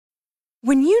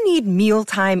When you need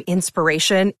mealtime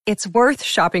inspiration, it's worth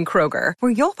shopping Kroger,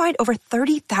 where you'll find over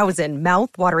 30,000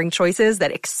 mouth-watering choices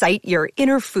that excite your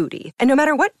inner foodie. And no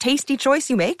matter what tasty choice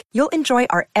you make, you'll enjoy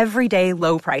our everyday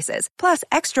low prices, plus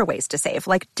extra ways to save,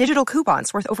 like digital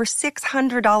coupons worth over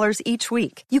 $600 each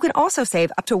week. You can also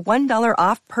save up to $1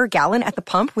 off per gallon at the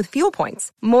pump with fuel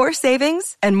points. More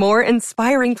savings and more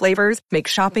inspiring flavors make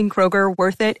shopping Kroger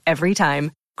worth it every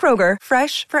time. Kroger,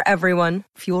 fresh for everyone.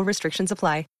 Fuel restrictions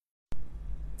apply.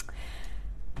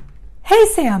 Hey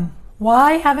Sam,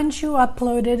 why haven't you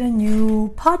uploaded a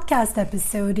new podcast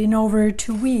episode in over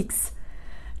 2 weeks?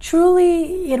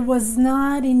 Truly, it was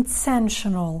not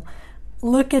intentional.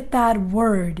 Look at that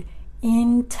word,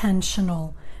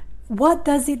 intentional. What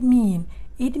does it mean?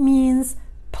 It means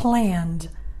planned,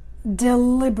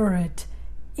 deliberate,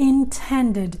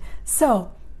 intended.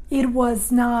 So, it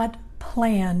was not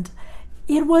planned.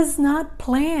 It was not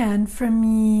planned for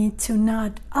me to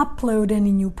not upload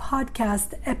any new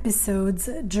podcast episodes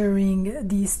during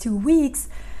these 2 weeks,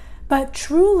 but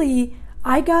truly,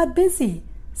 I got busy,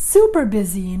 super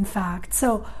busy, in fact.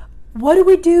 So, what do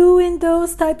we do in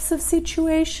those types of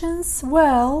situations?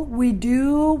 Well, we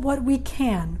do what we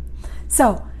can.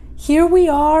 So, here we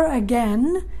are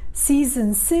again,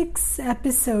 Season 6,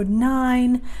 Episode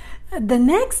 9. The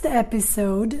next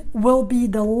episode will be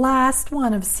the last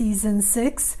one of Season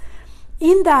 6.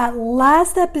 In that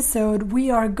last episode, we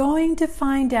are going to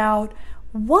find out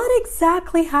what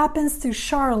exactly happens to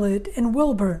Charlotte and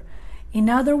Wilbur. In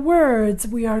other words,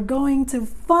 we are going to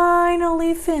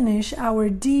finally finish our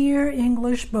dear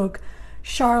English book,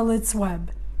 Charlotte's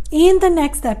Web, in the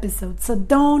next episode, so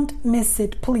don't miss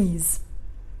it, please.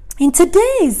 In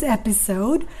today's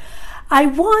episode, I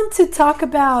want to talk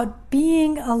about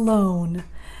being alone.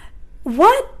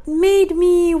 What made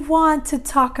me want to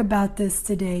talk about this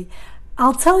today?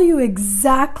 I'll tell you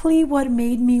exactly what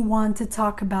made me want to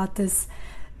talk about this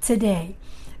today.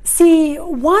 See,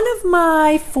 one of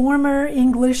my former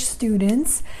English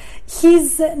students,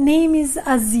 his name is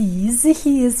Aziz.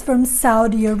 He is from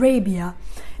Saudi Arabia.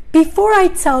 Before I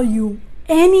tell you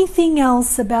anything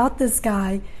else about this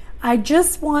guy, I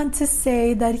just want to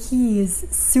say that he is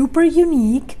super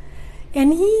unique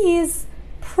and he is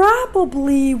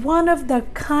probably one of the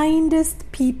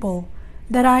kindest people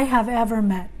that I have ever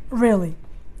met. Really,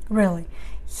 really.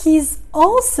 He's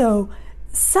also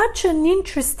such an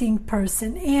interesting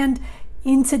person, and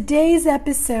in today's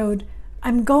episode,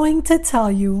 I'm going to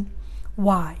tell you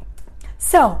why.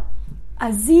 So,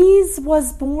 Aziz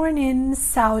was born in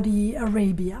Saudi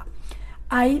Arabia.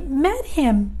 I met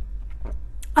him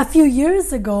a few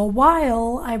years ago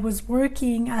while I was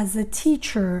working as a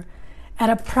teacher at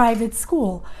a private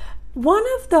school. One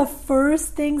of the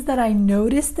first things that I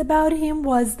noticed about him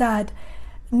was that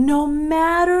no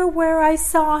matter where I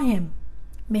saw him,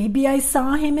 maybe I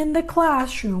saw him in the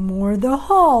classroom or the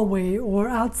hallway or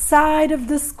outside of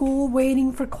the school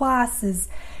waiting for classes,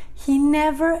 he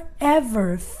never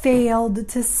ever failed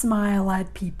to smile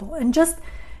at people and just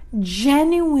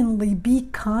genuinely be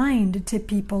kind to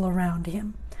people around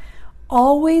him.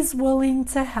 Always willing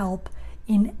to help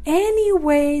in any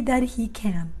way that he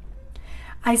can.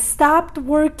 I stopped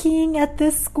working at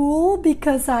this school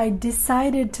because I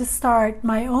decided to start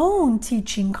my own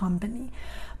teaching company.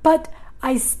 But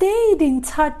I stayed in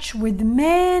touch with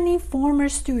many former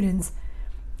students,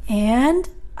 and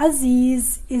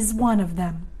Aziz is one of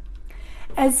them.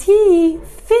 As he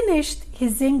finished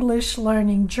his English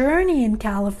learning journey in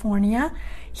California,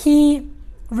 he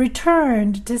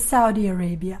returned to Saudi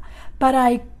Arabia. But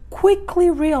I quickly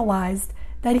realized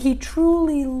that he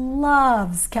truly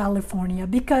loves California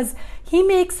because he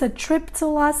makes a trip to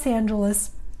Los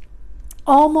Angeles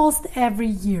almost every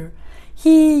year.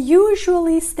 He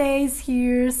usually stays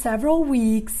here several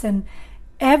weeks, and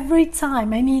every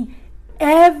time he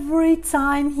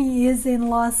is in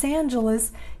Los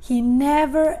Angeles, he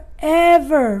never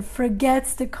ever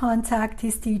forgets to contact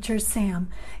his teacher Sam,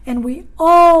 and we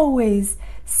always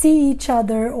see each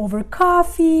other over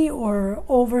coffee or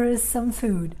over some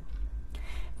food.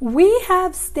 We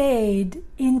have stayed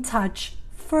in touch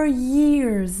for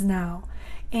years now,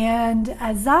 and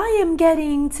as I am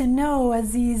getting to know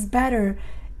Aziz better,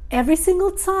 every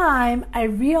single time I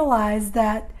realize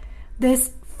that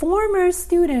this former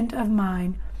student of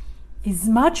mine is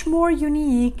much more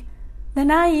unique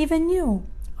than I even knew.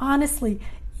 Honestly,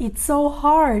 it's so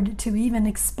hard to even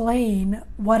explain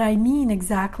what I mean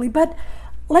exactly, but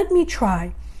let me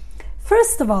try.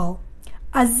 First of all,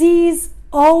 Aziz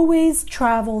always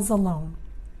travels alone.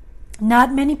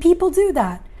 Not many people do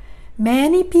that.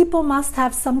 Many people must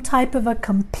have some type of a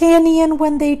companion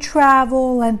when they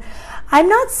travel, and I'm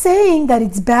not saying that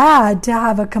it's bad to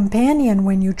have a companion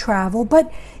when you travel,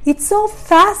 but it's so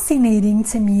fascinating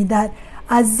to me that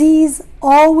Aziz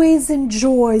always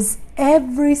enjoys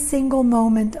every single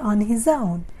moment on his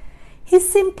own. He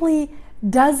simply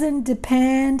doesn't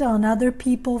depend on other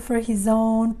people for his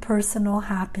own personal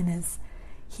happiness.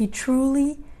 He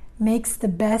truly makes the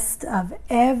best of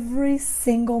every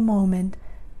single moment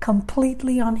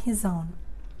completely on his own.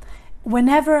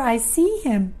 Whenever I see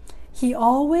him, he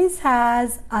always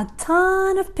has a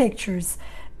ton of pictures.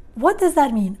 What does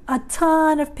that mean? A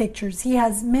ton of pictures. He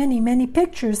has many, many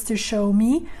pictures to show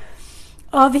me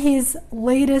of his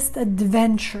latest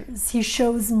adventures. He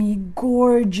shows me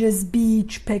gorgeous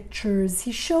beach pictures.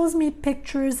 He shows me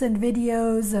pictures and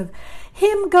videos of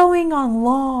him going on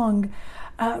long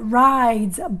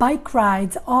rides, bike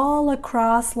rides all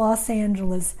across Los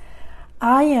Angeles.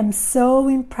 I am so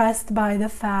impressed by the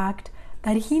fact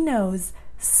that he knows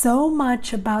so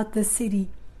much about the city,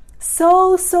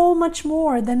 so much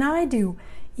more than I do,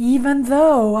 even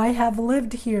though I have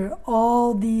lived here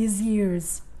all these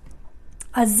years.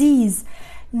 Aziz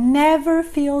never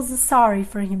feels sorry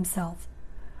for himself.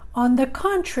 On the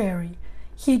contrary,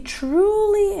 he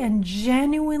truly and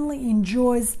genuinely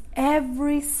enjoys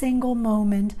every single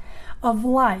moment of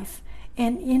life,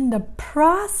 and in the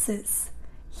process,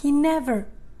 he never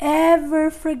ever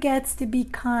forgets to be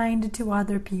kind to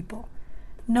other people.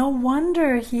 No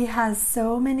wonder he has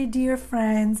so many dear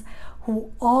friends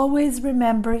who always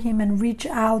remember him and reach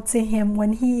out to him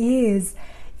when he is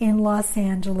in Los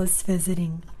Angeles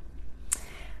visiting.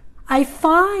 I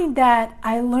find that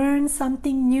I learn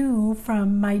something new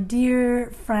from my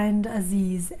dear friend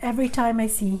Aziz every time I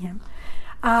see him.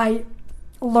 I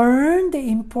learn the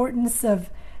importance of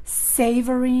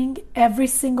savoring every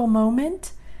single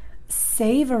moment.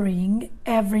 Savoring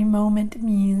every moment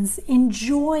means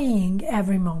enjoying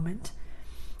every moment.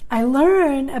 I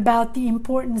learn about the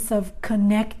importance of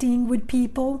connecting with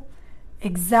people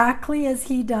exactly as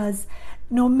he does,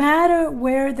 no matter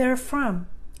where they're from,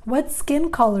 what skin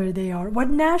color they are, what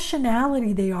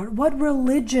nationality they are, what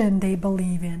religion they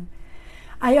believe in.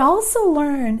 I also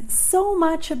learn so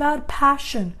much about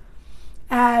passion,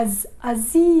 as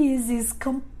Aziz is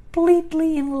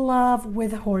completely in love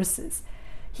with horses.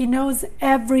 He knows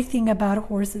everything about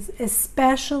horses,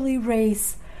 especially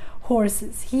race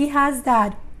horses. He has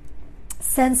that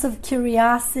sense of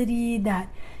curiosity that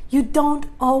you don't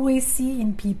always see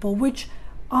in people, which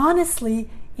honestly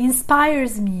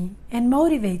inspires me and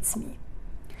motivates me.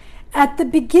 At the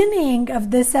beginning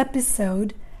of this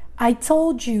episode, I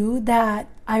told you that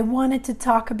I wanted to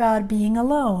talk about being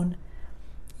alone.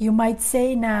 You might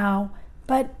say now,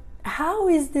 but how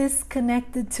is this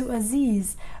connected to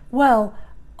Aziz? Well,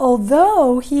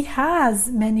 although he has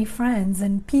many friends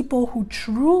and people who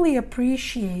truly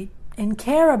appreciate and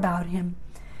care about him,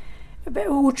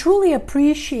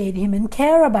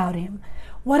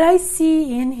 what I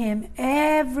see in him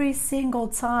every single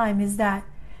time is that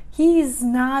he is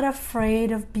not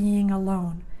afraid of being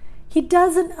alone. He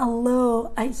doesn't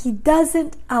allow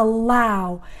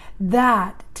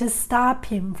that to stop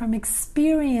him from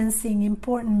experiencing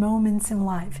important moments in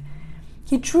life.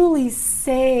 He truly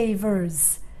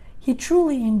savors. He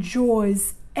truly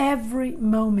enjoys every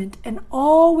moment and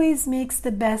always makes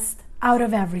the best out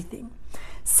of everything.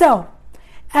 So,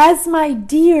 as my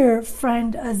dear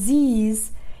friend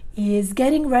Aziz is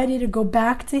getting ready to go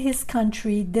back to his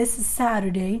country this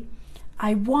Saturday,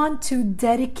 I want to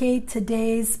dedicate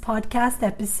today's podcast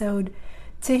episode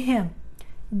to him.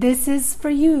 This is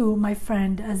for you, my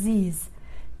friend Aziz.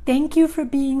 Thank you for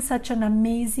being such an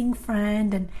amazing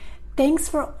friend, and thanks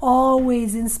for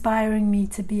always inspiring me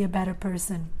to be a better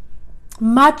person.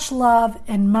 Much love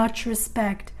and much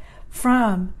respect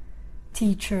from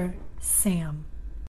Teacher Sam.